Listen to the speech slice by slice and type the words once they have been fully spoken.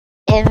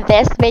In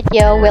this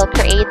video, we'll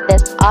create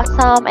this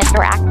awesome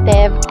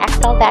interactive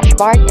Excel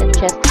dashboard in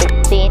just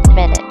 15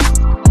 minutes.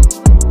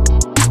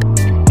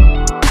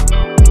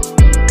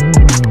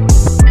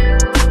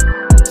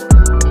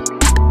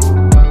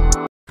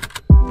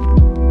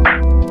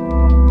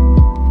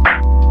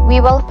 We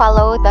will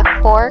follow the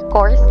 4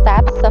 core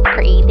steps of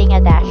creating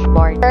a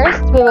dashboard.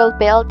 First, we will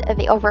build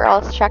the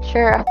overall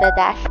structure of the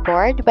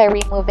dashboard by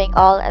removing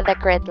all the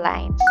grid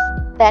lines.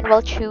 Then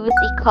we'll choose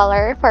a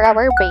color for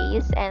our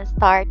base and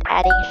start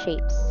adding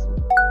shapes.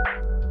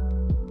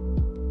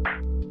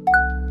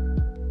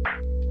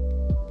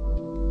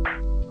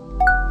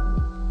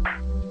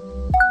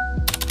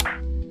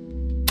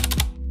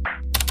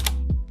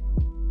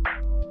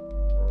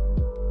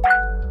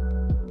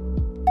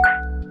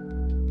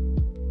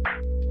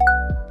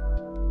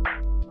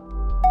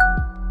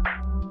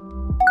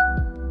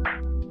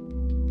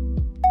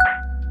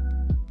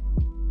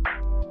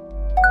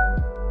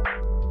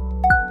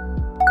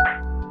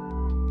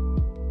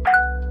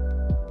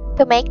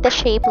 To make the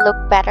shape look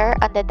better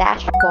on the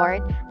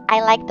dashboard,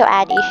 I like to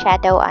add a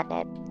shadow on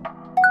it.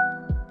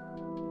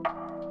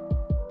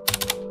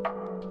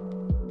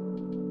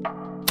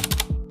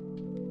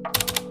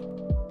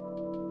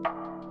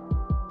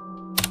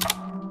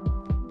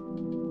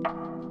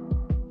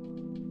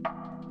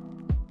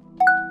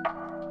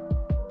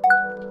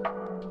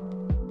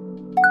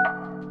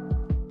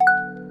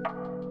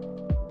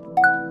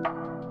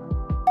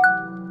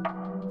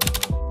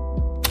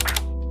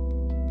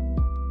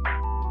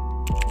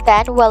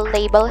 Then we'll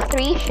label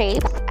 3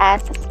 shapes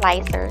as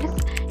slicers.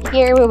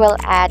 Here we will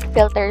add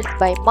filters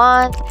by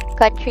month,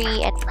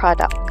 country, and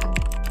product.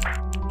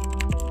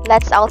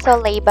 Let's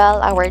also label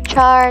our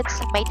charts,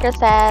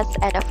 matrices,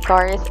 and of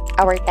course,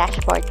 our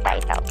dashboard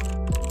title.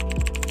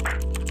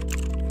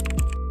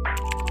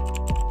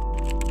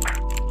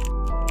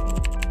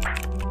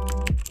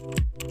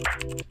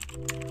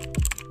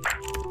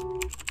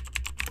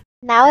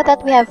 Now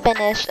that we have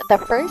finished the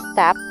first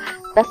step,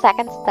 the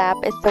second step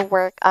is to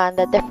work on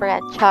the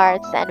different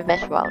charts and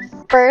visuals.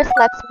 First,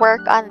 let's work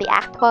on the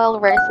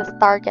actual versus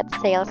target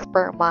sales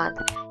per month.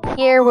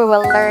 Here, we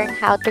will learn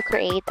how to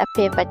create a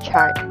pivot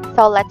chart.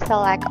 So let's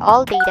select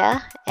all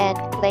data and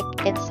click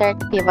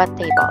Insert Pivot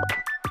Table.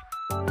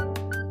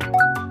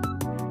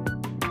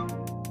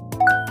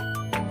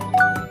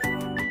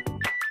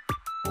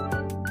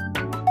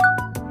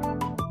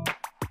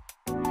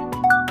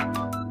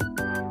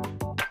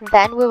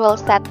 Then we will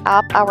set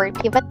up our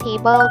pivot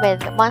table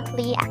with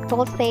monthly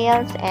actual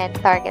sales and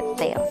target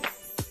sales.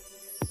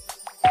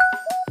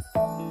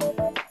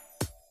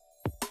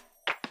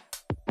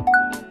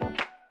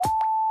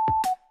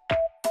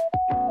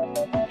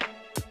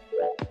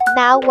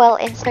 Now we'll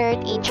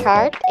insert a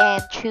chart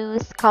and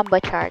choose Combo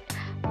Chart,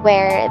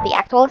 where the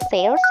actual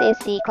sales is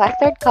the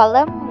clustered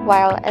column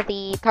while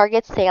the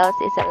target sales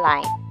is a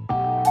line.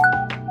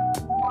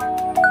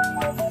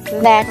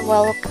 Then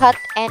we'll cut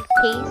and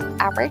paste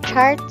our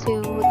chart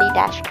to the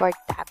dashboard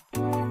tab.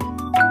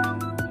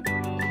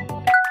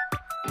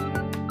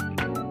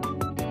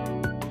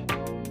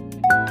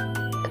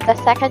 The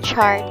second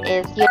chart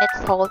is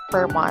units sold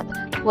per month.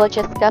 We'll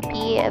just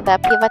copy the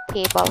pivot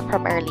table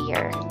from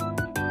earlier.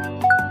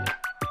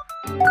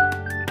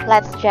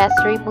 Let's just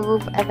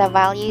remove the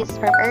values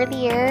from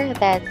earlier,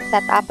 then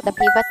set up the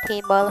pivot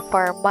table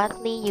for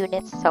monthly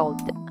units sold.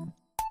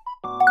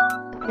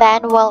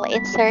 Then we'll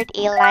insert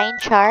a line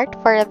chart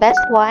for this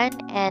one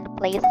and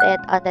place it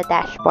on the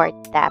dashboard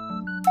tab.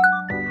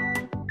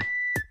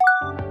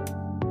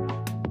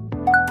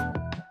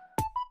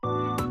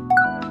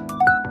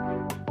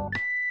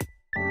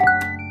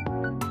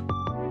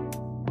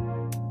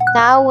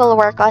 Now we'll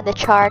work on the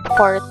chart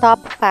for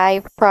top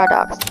 5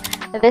 products.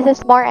 This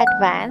is more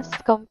advanced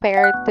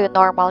compared to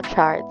normal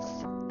charts.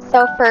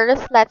 So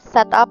first, let's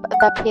set up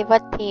the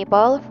pivot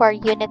table for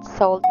units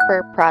sold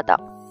per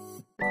product.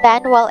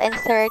 Then we'll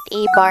insert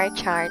a bar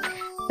chart.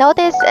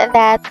 Notice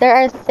that there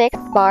are 6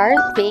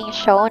 bars being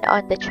shown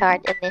on the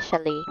chart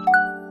initially.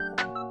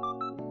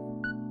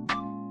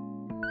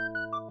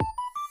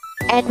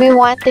 And we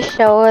want to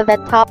show the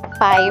top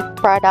 5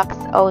 products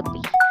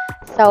only.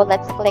 So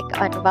let's click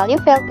on Value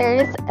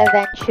Filters and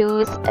then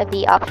choose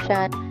the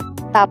option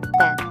Top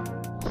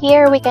 10.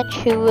 Here we can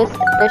choose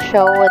to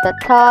show the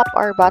top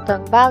or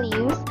bottom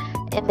values.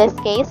 In this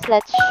case,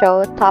 let's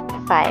show top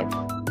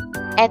 5.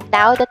 And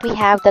now that we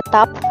have the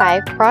top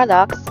 5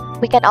 products,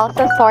 we can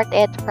also sort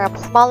it from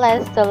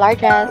smallest to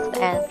largest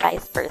and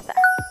vice versa.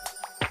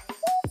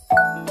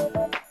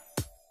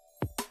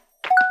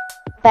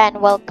 Then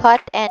we'll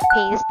cut and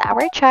paste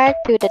our chart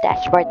to the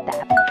dashboard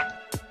tab.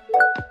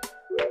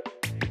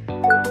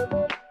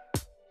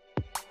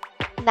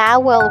 Now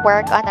we'll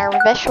work on our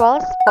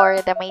visuals for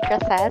the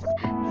matrices,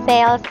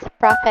 sales,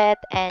 profit,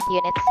 and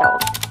units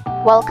sold.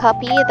 We'll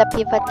copy the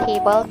pivot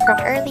table from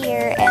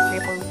earlier and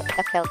remove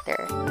the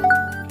filter.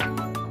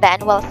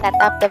 Then we'll set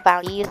up the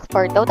values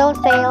for total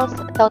sales,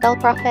 total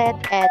profit,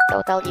 and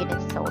total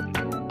units sold.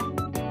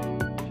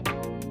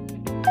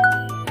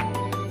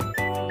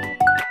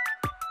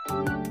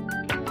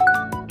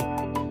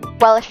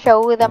 We'll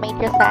show the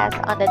matrices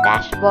on the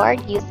dashboard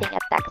using a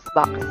text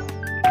box.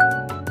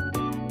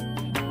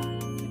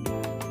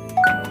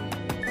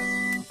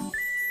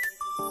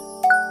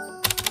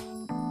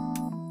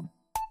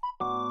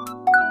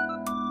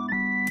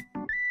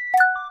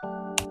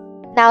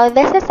 Now,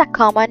 this is a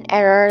common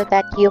error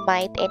that you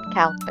might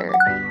encounter.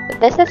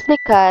 This is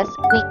because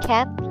we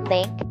can't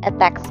link a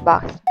text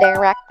box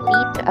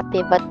directly to a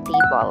pivot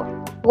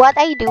table. What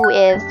I do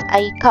is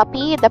I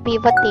copy the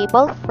pivot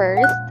table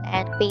first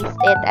and paste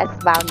it as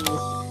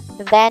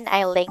values. Then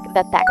I link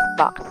the text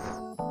box.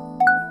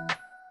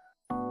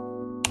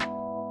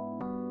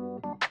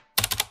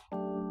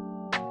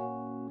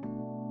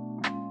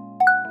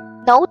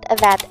 Note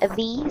that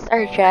these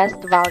are just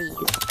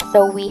values,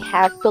 so we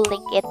have to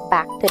link it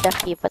back to the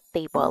pivot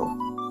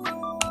table.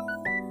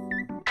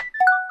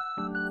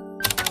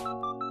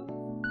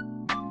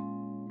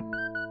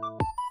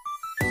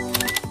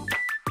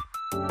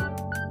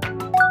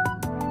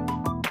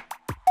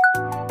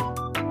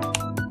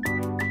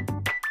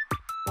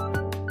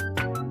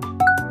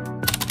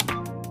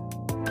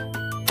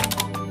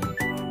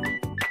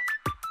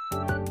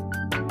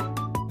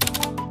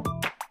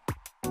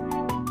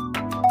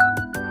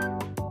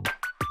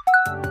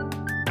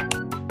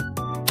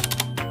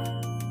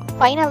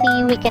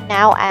 Finally, we can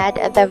now add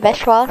the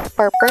visuals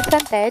for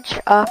percentage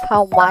of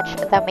how much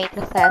the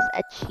matrices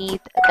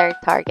achieved their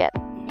target.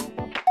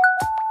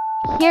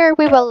 Here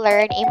we will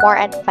learn a more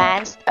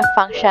advanced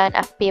function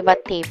of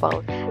pivot table,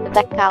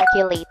 the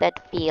calculated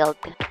field.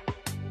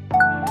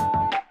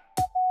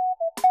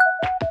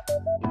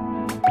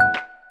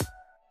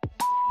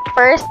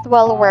 First,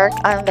 we'll work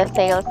on the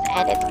sales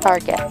and its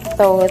target.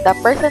 So the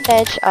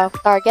percentage of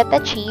target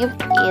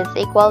achieved is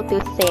equal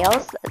to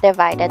sales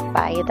divided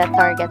by the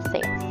target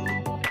sales.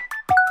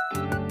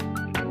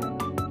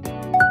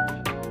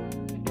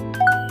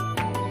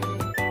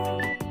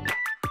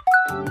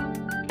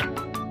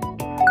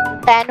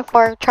 Then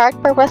for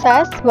chart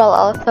purposes, we'll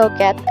also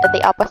get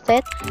the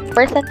opposite,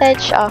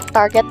 percentage of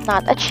target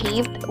not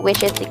achieved,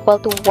 which is equal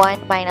to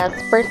 1 minus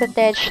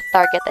percentage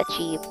target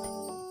achieved.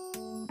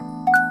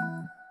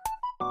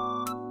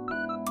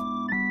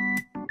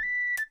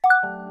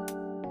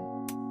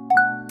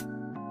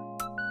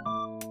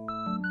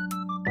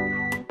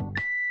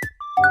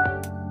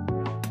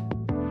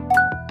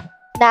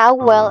 Now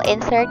we'll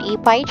insert a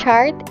pie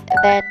chart,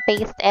 then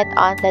paste it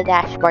on the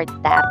dashboard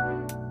tab.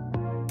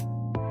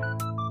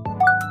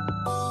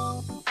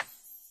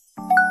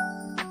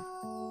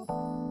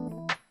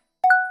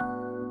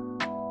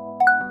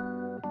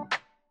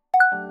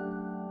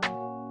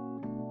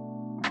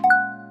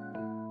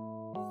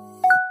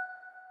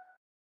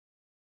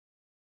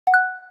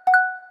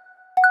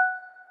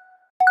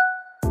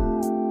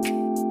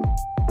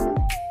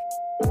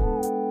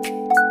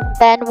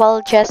 Then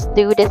we'll just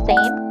do the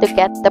same to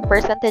get the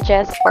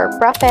percentages for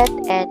profit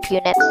and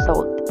units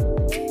sold.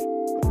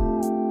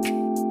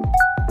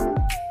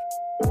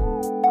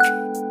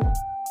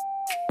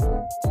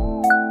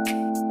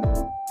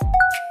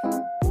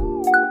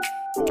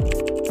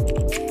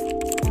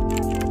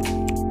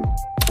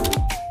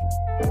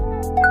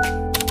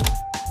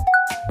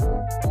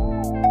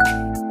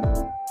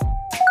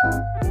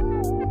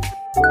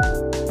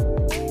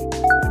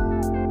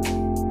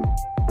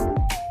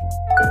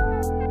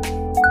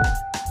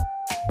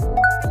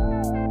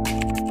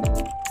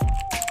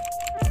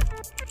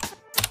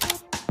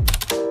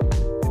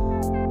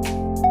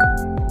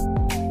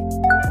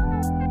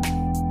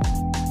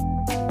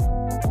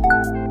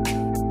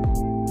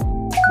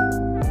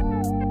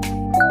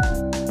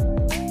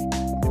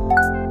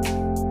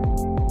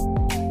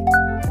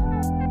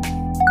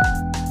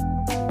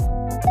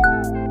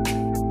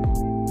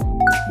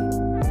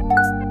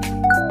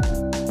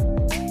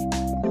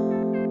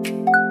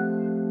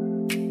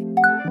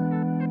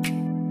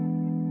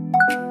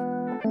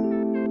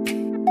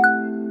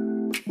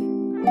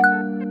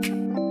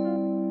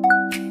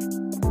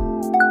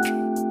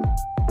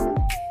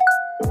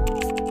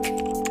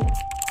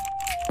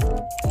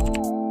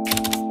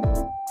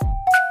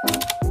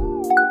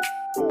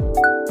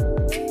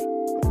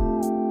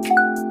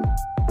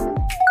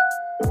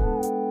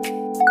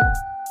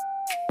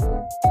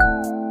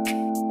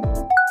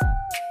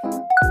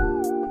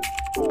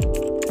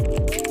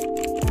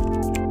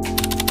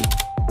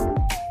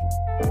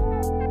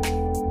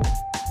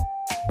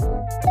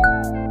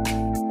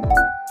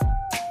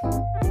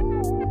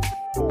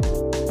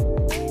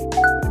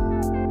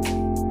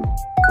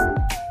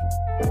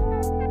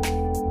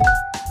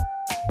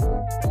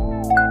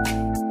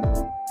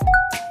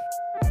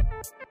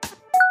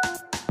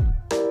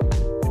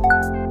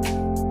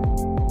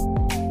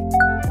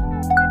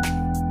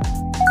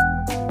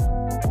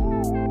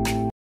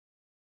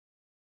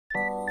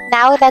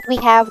 Now that we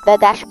have the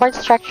dashboard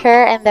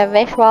structure and the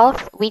visuals,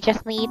 we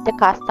just need to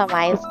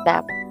customize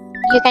them.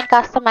 You can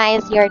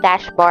customize your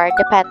dashboard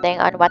depending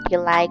on what you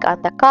like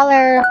on the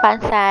color,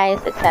 font size,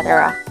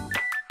 etc.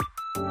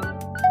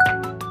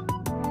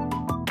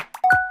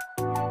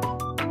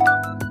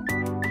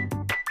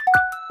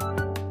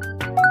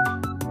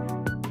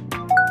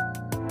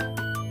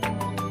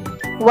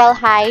 We'll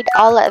hide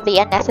all the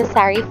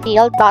unnecessary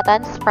field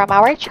buttons from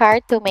our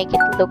chart to make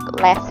it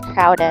look less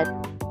crowded.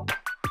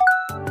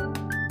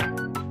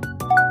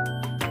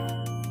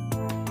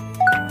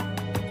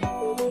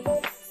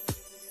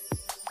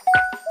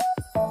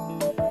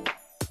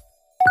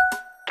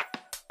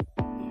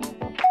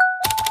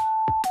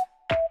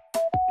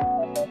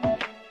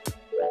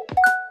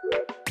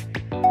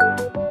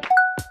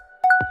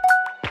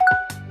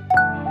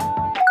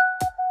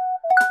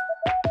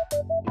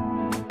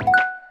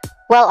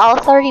 We'll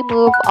also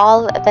remove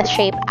all the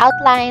shape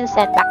outlines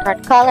and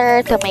background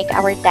color to make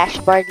our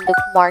dashboard look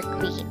more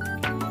clean.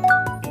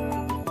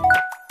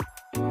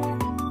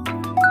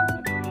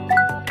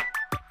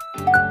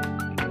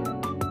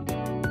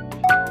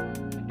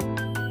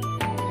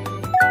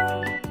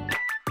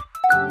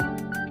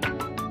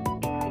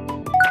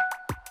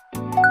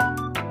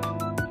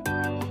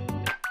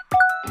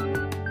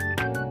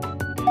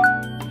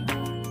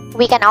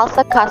 We can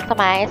also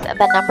customize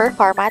the number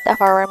format of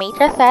our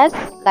matrices,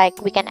 like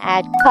we can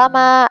add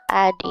comma,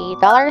 add a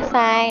dollar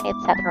sign,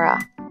 etc.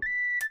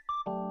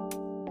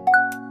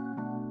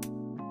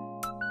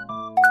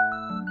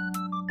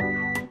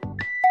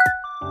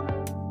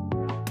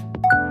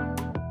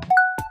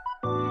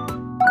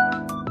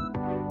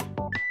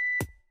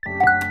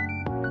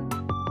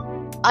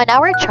 On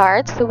our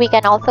charts, we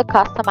can also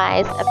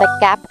customize the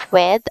gap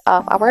width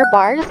of our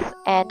bars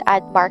and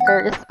add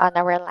markers on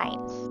our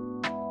lines.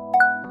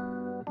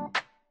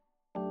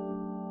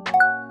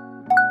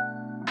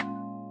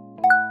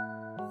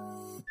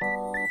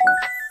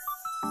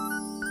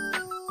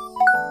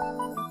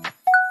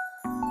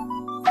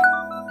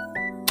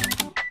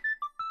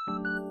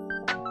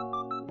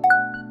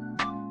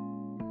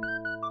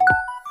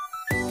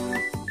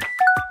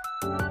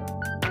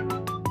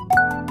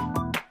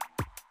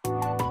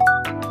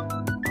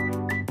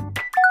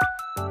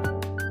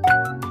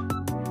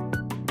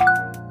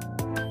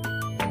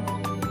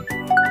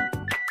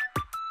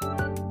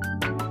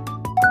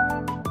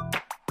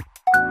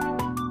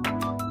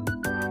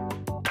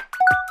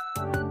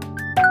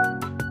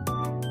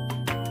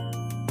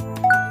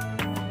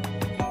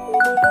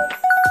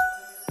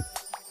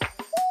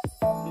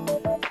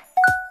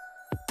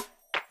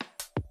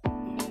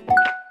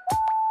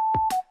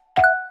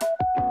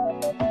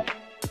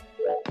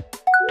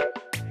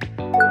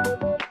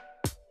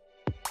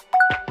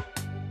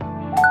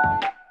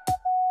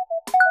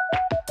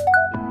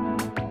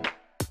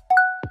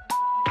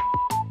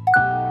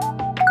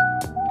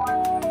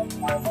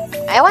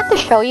 I want to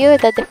show you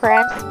the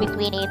difference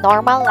between a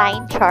normal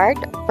line chart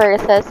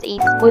versus a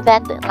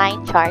smoothened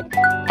line chart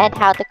and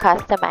how to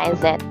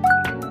customize it.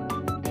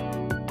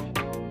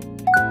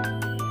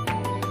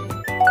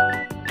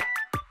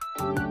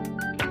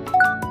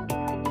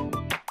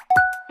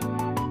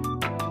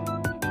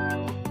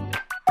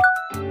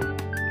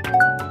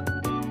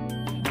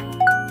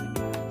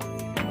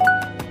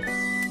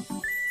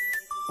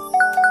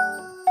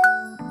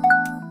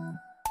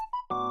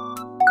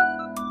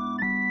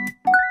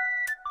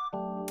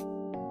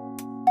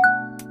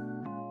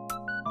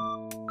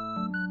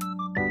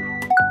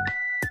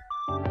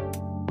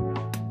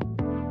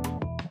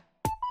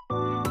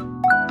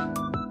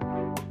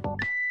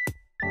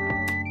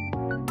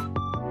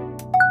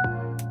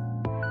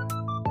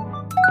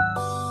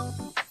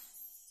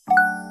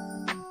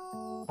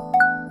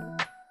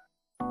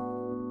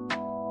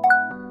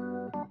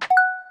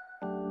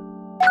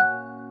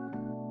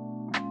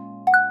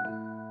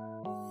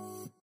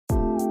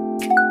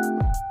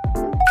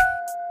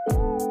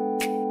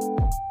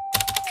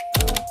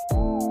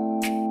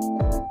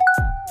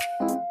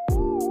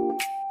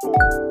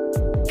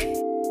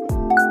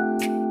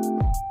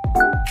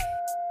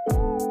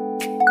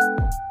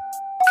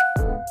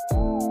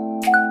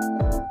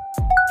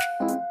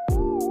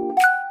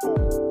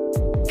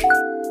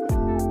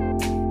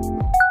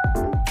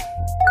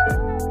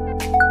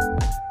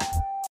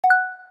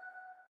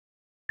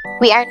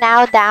 We are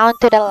now down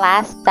to the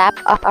last step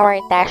of our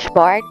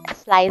dashboard,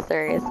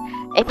 slicers.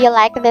 If you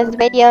like this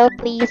video,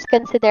 please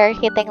consider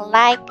hitting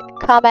like,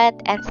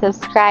 comment, and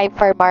subscribe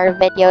for more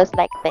videos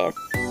like this.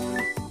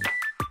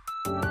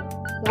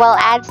 We'll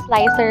add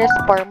slicers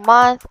for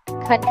month,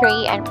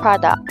 country, and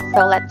product.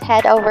 So let's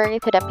head over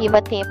to the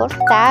Pivot Tables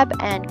tab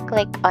and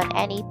click on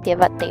any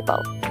pivot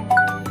table.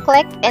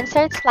 Click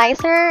Insert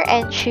Slicer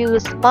and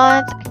choose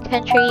Month,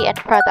 Country, and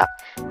Product.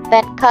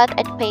 Then cut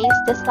and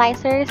paste the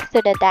slicers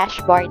to the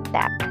Dashboard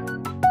tab.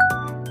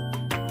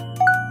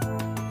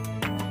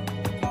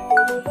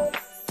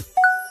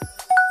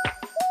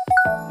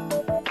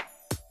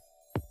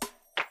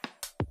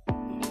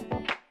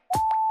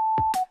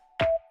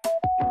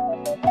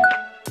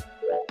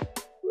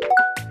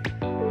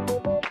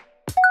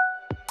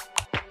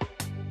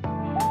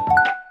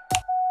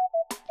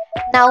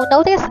 Now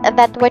notice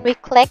that when we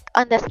click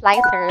on the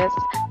slicers,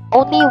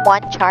 only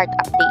one chart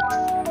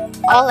updates.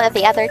 All of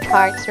the other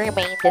charts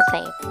remain the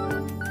same.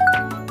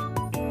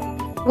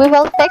 We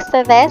will fix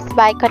this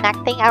by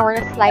connecting our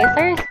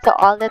slicers to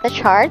all of the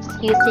charts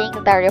using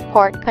the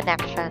report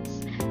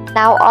connections.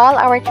 Now all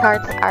our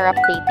charts are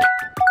updating.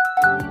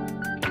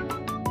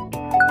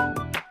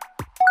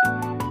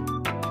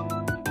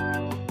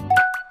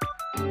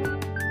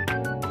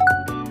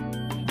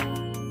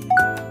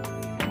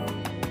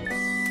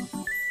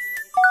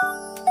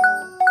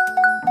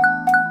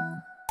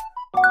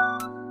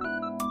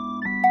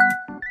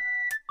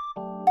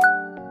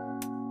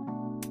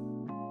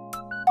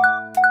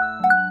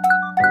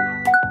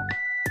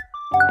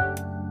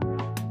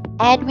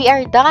 And we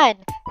are done!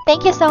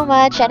 Thank you so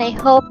much, and I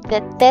hope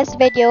that this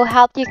video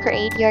helped you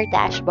create your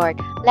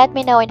dashboard. Let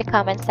me know in the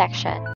comment section.